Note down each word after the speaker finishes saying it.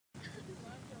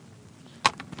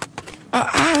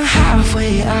I'm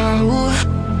halfway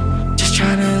out, just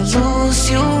trying to lose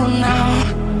you now.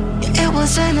 Yeah, it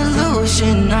was an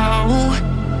illusion now.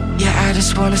 Yeah, I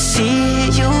just wanna see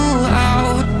you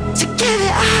out. So give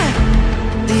it up,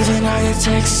 leaving all your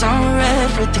texts on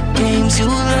red with the games you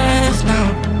left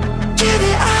now. Give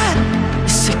it up, you're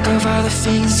sick of all the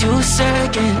things you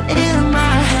said getting in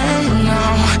my head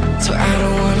now. So I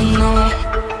don't wanna know,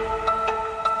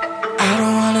 I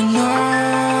don't wanna know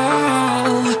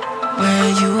where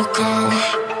you go.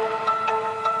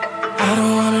 I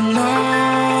don't wanna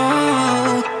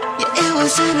know. Yeah, it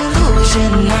was an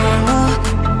illusion now.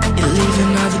 You're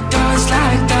leaving all the doors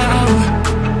locked out.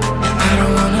 Yeah, I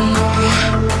don't wanna know.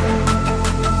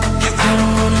 Yeah, I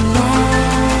don't wanna know.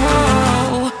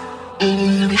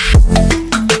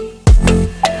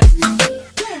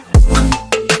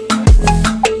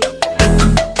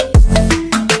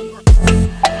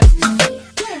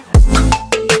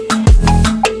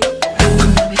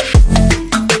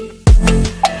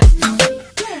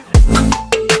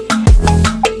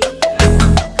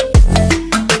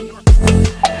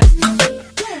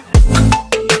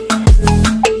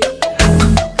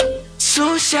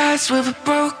 Shots with a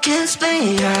broken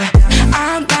spleen, yeah.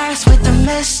 I'm blessed with the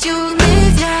mess you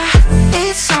leave, yeah.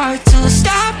 It's hard to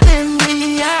stop and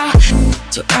breathe, yeah.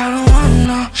 So I don't wanna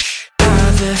know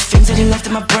all the things that you left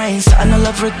in my brain, starting all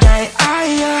over again,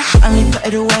 yeah. I only put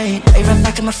it away, now you right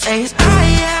back in my face,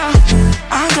 yeah.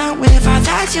 I'm done with all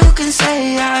that you can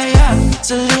say, yeah.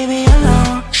 So leave me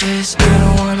alone, 'cause I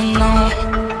don't wanna know.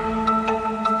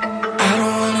 I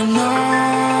don't wanna know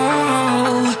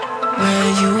where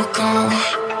you go.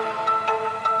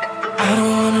 I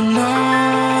don't wanna know.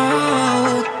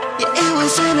 Yeah, it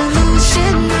was an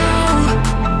illusion now.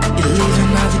 You're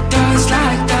leaving all the doors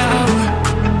locked out.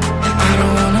 Yeah, I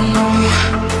don't wanna know.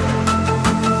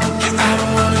 Yeah, I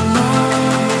don't wanna know.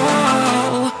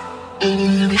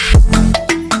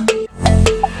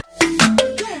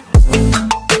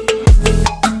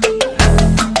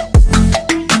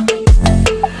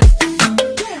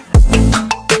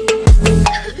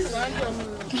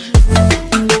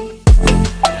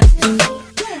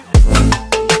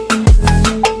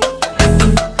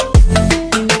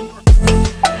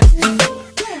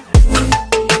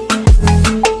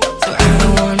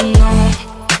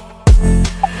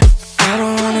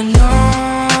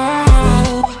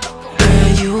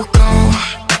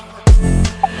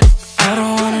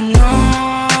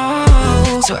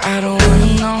 So I don't wanna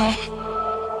know.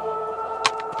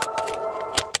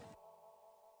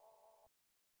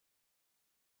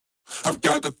 I've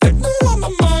got the techno on my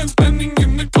mind, standing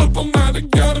in the club all night. I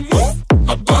gotta move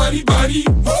my body,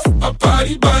 move my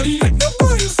body. Take the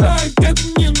boy inside,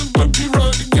 getting in the bumpy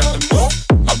ride. I gotta move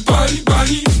my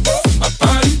body.